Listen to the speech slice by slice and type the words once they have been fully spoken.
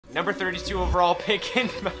number 32 overall pick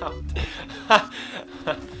inbound.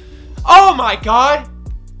 Oh my god!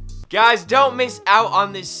 Guys, don't miss out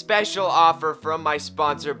on this special offer from my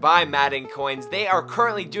sponsor, Buy Madden Coins. They are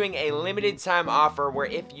currently doing a limited time offer where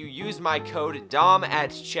if you use my code DOM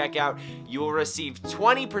at checkout, you will receive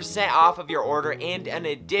 20% off of your order and an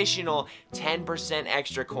additional 10%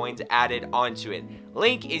 extra coins added onto it.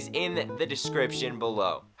 Link is in the description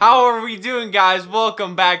below. How are we doing, guys?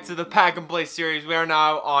 Welcome back to the Pack and Play series. We are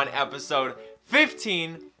now on episode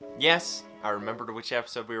 15. Yes, I remembered which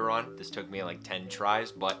episode we were on. This took me like 10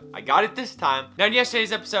 tries, but I got it this time. Now, in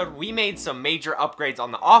yesterday's episode, we made some major upgrades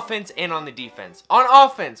on the offense and on the defense. On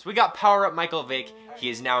offense, we got Power Up Michael Vick. He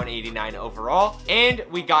is now an 89 overall. And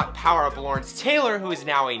we got Power Up Lawrence Taylor, who is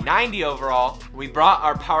now a 90 overall. We brought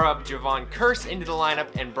our Power Up Javon Curse into the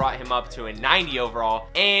lineup and brought him up to a 90 overall.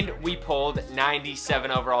 And we pulled 97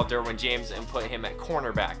 overall Derwin James and put him at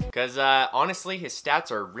cornerback. Because honestly, his stats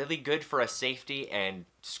are really good for a safety, and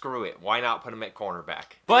screw it, why not put him at cornerback?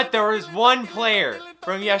 But there was one player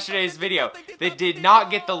from yesterday's video that did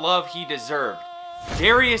not get the love he deserved.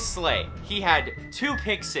 Darius Slay. He had 2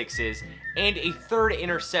 pick sixes and a 3rd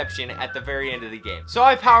interception at the very end of the game. So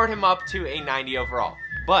I powered him up to a 90 overall.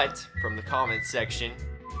 But from the comments section,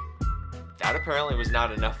 that apparently was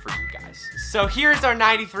not enough for you guys. So here's our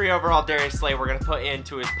 93 overall Darius Slay we're gonna put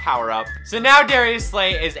into his power up. So now Darius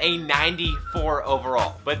Slay is a 94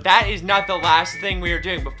 overall. But that is not the last thing we are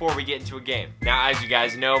doing before we get into a game. Now, as you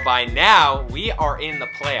guys know by now, we are in the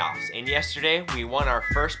playoffs. And yesterday, we won our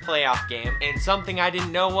first playoff game. And something I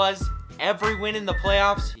didn't know was, every win in the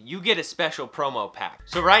playoffs, you get a special promo pack.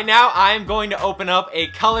 So right now, I'm going to open up a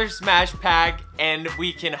Color Smash pack, and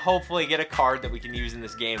we can hopefully get a card that we can use in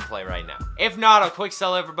this gameplay right now. If not, I'll quick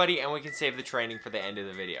sell everybody, and we can save the training for the end of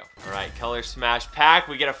the video. All right, Color Smash pack.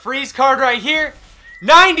 We get a freeze card right here.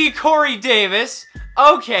 90 Corey Davis.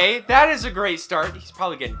 Okay, that is a great start. He's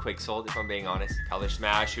probably getting quick sold, if I'm being honest. Color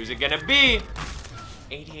Smash, who's it gonna be?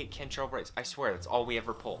 88 Kentrell Bryce. I swear, that's all we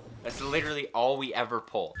ever pull. That's literally all we ever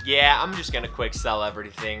pull. Yeah, I'm just gonna quick sell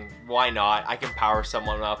everything. Why not? I can power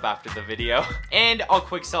someone up after the video. And I'll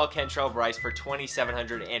quick sell Kentrell Bryce for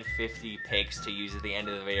 2,750 picks to use at the end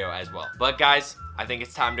of the video as well. But guys, I think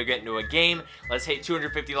it's time to get into a game. Let's hit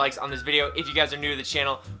 250 likes on this video. If you guys are new to the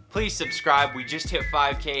channel, please subscribe. We just hit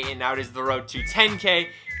 5K and now it is the road to 10K.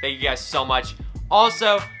 Thank you guys so much.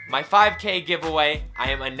 Also, my 5K giveaway,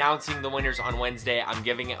 I am announcing the winners on Wednesday. I'm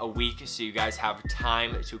giving it a week so you guys have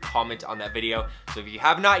time to comment on that video. So if you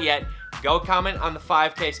have not yet, go comment on the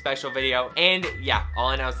 5K special video. And yeah, I'll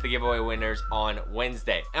announce the giveaway winners on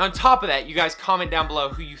Wednesday. And on top of that, you guys comment down below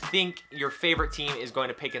who you think your favorite team is going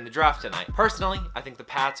to pick in the draft tonight. Personally, I think the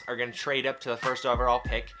Pats are going to trade up to the 1st overall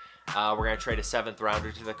pick. We're going to trade a 7th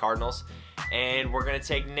rounder to the Cardinals. And we're going to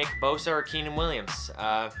take Nick Bosa or Keenan Williams.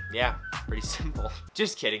 Yeah, pretty simple.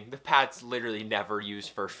 Just kidding. The Pats literally never use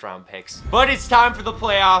 1st round picks. But it's time for the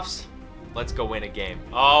playoffs. Let's go win a game.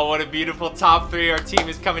 Oh, what a beautiful top 3. Our team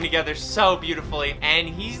is coming together so beautifully. And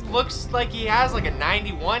he looks like he has like a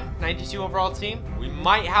 91, 92 overall team. We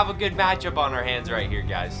might have a good matchup on our hands right here,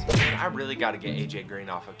 guys. Man, I really got to get AJ Green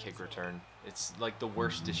off a kick return. It's like the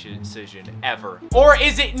worst decision ever. Or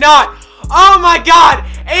is it not? Oh my god!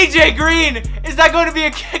 AJ Green! Is that going to be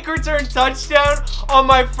a kick return touchdown on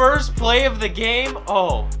my first play of the game?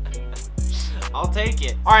 Oh. I'll take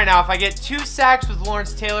it. All right, now if I get 2 sacks with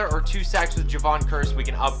Lawrence Taylor or 2 sacks with Javon Curse, we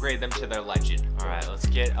can upgrade them to their legend. All right, let's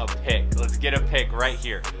get a pick. Let's get a pick right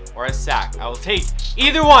here. Or a sack. I will take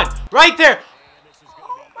either one. Right there.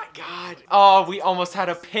 Oh my god. Oh, we almost had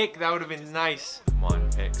a pick. That would have been nice. Come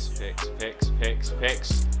on, picks, picks, picks, picks,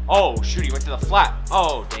 picks. Oh, shoot, he went to the flat.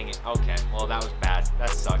 Oh, dang it. Okay, well, that was bad.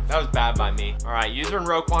 That sucked. That was bad by me. All right, using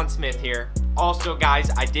Roquan Smith here. Also,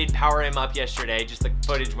 guys, I did power him up yesterday. Just the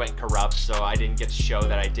footage went corrupt, so I didn't get to show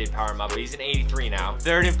that I did power him up. But he's an 83 now.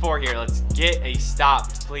 3rd and 4 here. Let's get a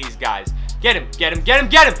stop, please, guys. Get him, get him, get him,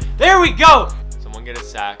 get him. There we go. Someone get a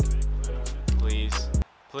sack. Please.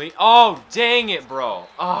 Please. Oh, dang it, bro.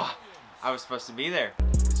 Oh, I was supposed to be there.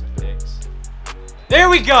 There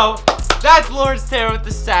we go. That's Lawrence Taylor with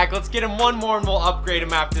the sack. Let's get him one more and we'll upgrade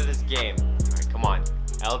him after this game. All right, come on.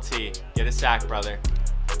 LT, get a sack, brother.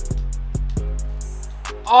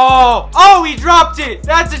 Oh, he dropped it.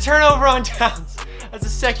 That's a turnover on downs. That's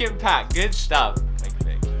a 2nd pack. Good stuff. Mike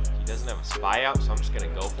Vick. He doesn't have a spy out, so I'm just going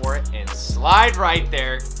to go for it and slide right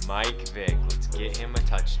there. Mike Vick. Let's get him a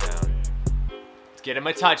touchdown. Let's get him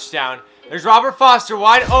a touchdown. There's Robert Foster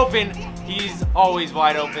wide open. He's always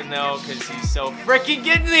wide open, though, because he's so freaking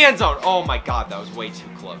getting in the end zone. Oh, my God. That was way too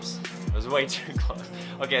close. That was way too close.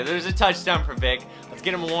 Okay, there's a touchdown for Vic. Let's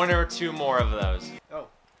get him 1 or 2 more of those. Oh.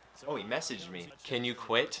 Oh, he messaged me. Can you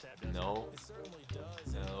quit? No.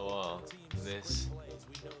 No, this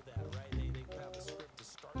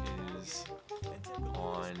is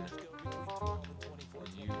on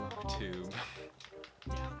YouTube.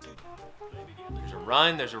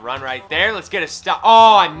 There's a run right there. Let's get a stop.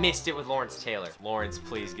 Oh, I missed it with Lawrence Taylor. Lawrence,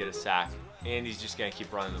 please get a sack. And he's just gonna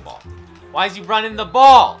keep running the ball. Why is he running the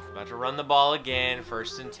ball? About to run the ball again.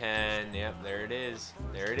 1st and 10. Yep, there it is.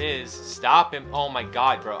 There it is. Stop him. Oh my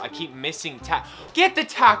God, bro. I keep missing Get the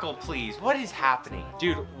tackle, please. What is happening?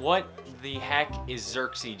 Dude, what the heck is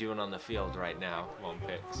Xerxes doing on the field right now? Come on,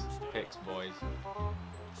 picks. Picks, boys.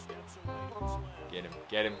 Get him,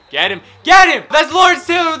 get him, get him, get him! That's Lawrence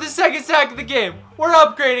Taylor with the 2nd sack of the game. We're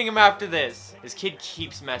upgrading him after this. This kid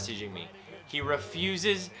keeps messaging me. He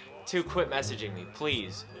refuses to quit messaging me,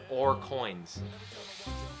 please. Or coins.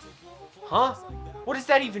 Huh? What does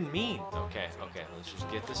that even mean? Okay, let's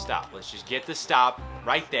just get the stop. Let's just get the stop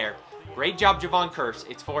right there. Great job, Javon Curse.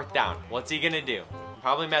 It's 4th down. What's he gonna do?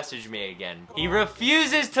 Probably message me again. He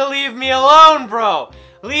refuses to leave me alone, bro.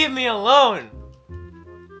 Leave me alone.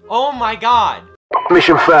 Oh my God.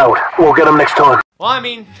 Mission failed. We'll get him next time. Well, I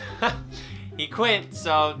mean, he quit,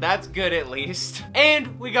 so that's good at least.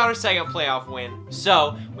 And we got our 2nd playoff win.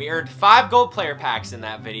 So we earned 5 gold player packs in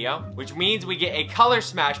that video, which means we get a color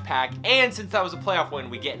smash pack. And since that was a playoff win,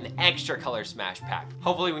 we get an extra color smash pack.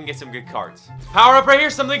 Hopefully we can get some good cards. Power up right here,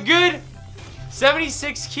 something good.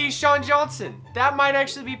 76 Keyshawn Johnson. That might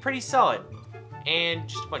actually be pretty solid. And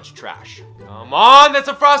just a bunch of trash. Come on, that's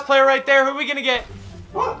a Frost player right there. Who are we gonna get?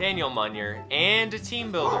 Daniel Munyer and a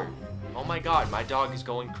team builder. Oh my God, my dog is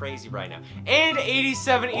going crazy right now. And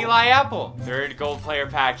 87 Eli Apple. 3rd gold player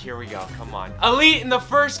pack, here we go, come on. Elite in the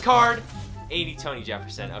 1st card. 80 Tony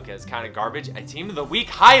Jefferson, okay, that's kind of garbage. A team of the week,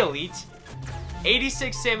 high elite.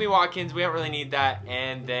 86 Sammy Watkins, we don't really need that.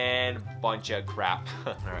 And then bunch of crap.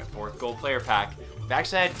 All right, 4th gold player pack. We've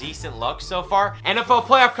actually had decent luck so far. NFL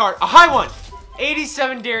playoff card, a high one.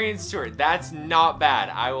 87 Darian Stewart. That's not bad.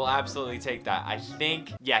 I will absolutely take that. I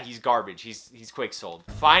think, yeah, he's garbage. He's quick sold.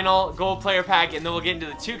 Final gold player pack, and then we'll get into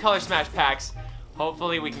the 2 color smash packs.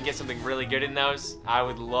 Hopefully we can get something really good in those. I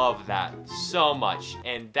would love that so much.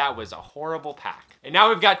 And that was a horrible pack. And now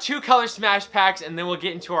we've got 2 color smash packs, and then we'll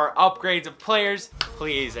get into our upgrades of players.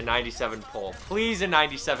 Please, a 97 pull. Please, a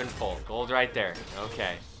 97 pull. Gold right there.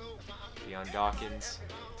 Okay. Deion Dawkins.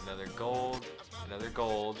 Another gold. Another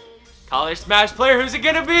gold. Color smash player, who's it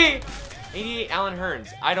gonna be? 88 Allen Hurns.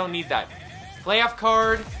 I don't need that. Playoff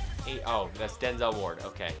card. Oh, that's Denzel Ward.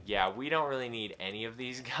 Okay, yeah, we don't really need any of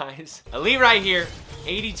these guys. Elite right here.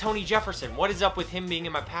 80 Tony Jefferson. What is up with him being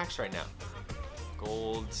in my packs right now?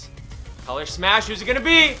 Golds. Color smash, who's it gonna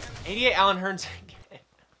be? 88 Allen Hurns.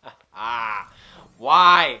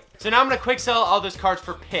 Why? So now I'm gonna quick sell all those cards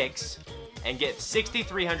for picks and get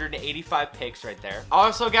 6,385 picks right there.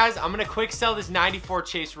 Also, guys, I'm gonna quick sell this 94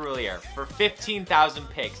 Chase Roulier for 15,000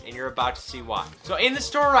 picks, and you're about to see why. So in the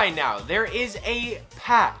store right now, there is a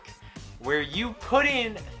pack where you put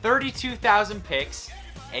in 32,000 picks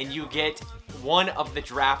and you get one of the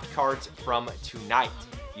draft cards from tonight.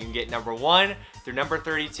 You can get number 1 through number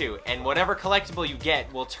 32, and whatever collectible you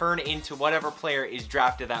get will turn into whatever player is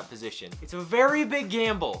drafted that position. It's a very big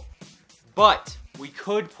gamble, but we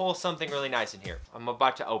could pull something really nice in here. I'm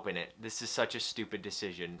about to open it. This is such a stupid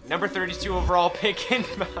decision. Number 32 overall pick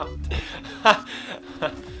inbound.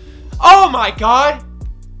 Oh my God!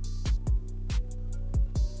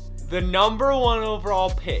 The number 1 overall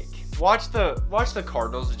pick. Watch the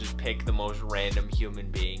Cardinals just pick the most random human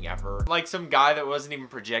being ever. Like some guy that wasn't even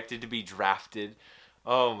projected to be drafted.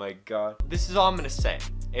 Oh my God. This is all I'm gonna say.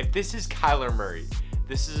 If this is KYLER Murray,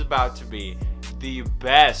 this is about to be the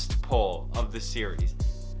best pull of the series.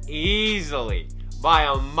 Easily. By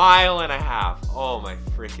a mile and a half. Oh my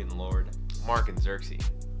freaking Lord. Mark and Xerxes.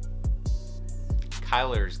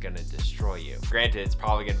 KYLER's gonna destroy you. Granted, it's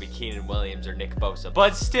probably gonna be Keenan Williams or Nick Bosa,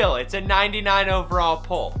 but still, it's a 99 overall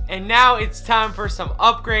pull. And now it's time for some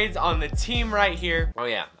upgrades on the team right here. Oh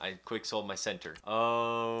yeah, I quick sold my center.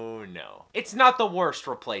 Oh no. It's not the worst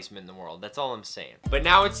replacement in the world, that's all I'm saying. But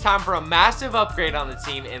now it's time for a massive upgrade on the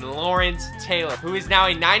team in Lawrence Taylor, who is now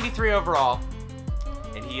a 93 overall.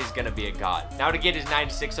 And he is gonna be a god. Now to get his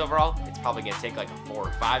 96 overall, it's probably gonna take like a 4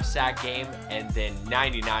 or 5 sack game, and then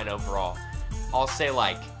 99 overall. I'll say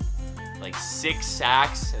like like 6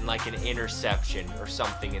 sacks and like an interception or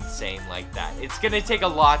something insane like that. It's gonna take a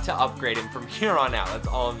lot to upgrade him from here on out. That's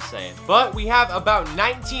all I'm saying. But we have about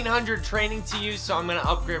 1,900 training to use, so I'm gonna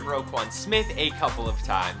upgrade Roquan Smith a couple of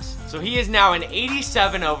times. So he is now an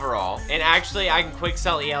 87 overall, and actually I can quick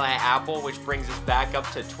sell Eli Apple, which brings us back up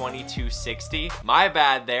to 2260. My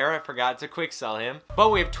bad there, I forgot to quick sell him.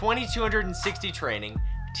 But we have 2,260 training.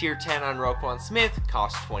 Tier 10 on Roquan Smith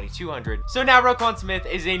costs 2,200. So now Roquan Smith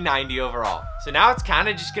is a 90 overall. So now it's kind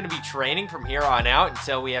of just going to be training from here on out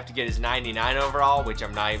until we have to get his 99 overall, which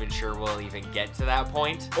I'm not even sure we'll even get to that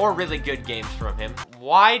point, or really good games from him.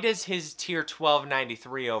 Why does his tier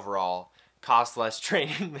 1293 overall cost less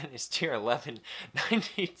training than his tier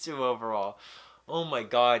 1192 overall? Oh my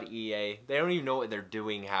god, EA. They don't even know what they're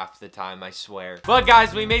doing half the time, I swear. But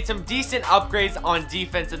guys, we made some decent upgrades on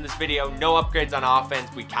defense in this video. No upgrades on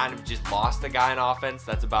offense. We kind of just lost a guy on offense.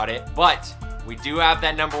 That's about it. But we do have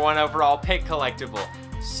that #1 overall pick collectible.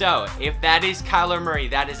 So if that is Kyler Murray,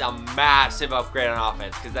 that is a massive upgrade on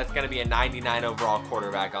offense, because that's going to be a 99 overall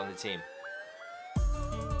quarterback on the team.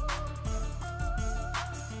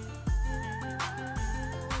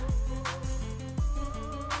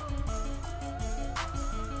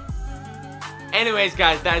 Anyways,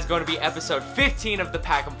 guys, that is going to be episode 15 of the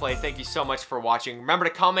Pack and Play. Thank you so much for watching. Remember to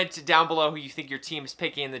comment down below who you think your team is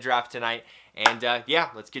picking in the draft tonight. And yeah,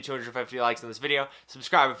 let's get 250 likes on this video.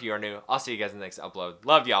 Subscribe if you are new. I'll see you guys in the next upload.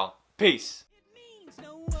 Love y'all. Peace.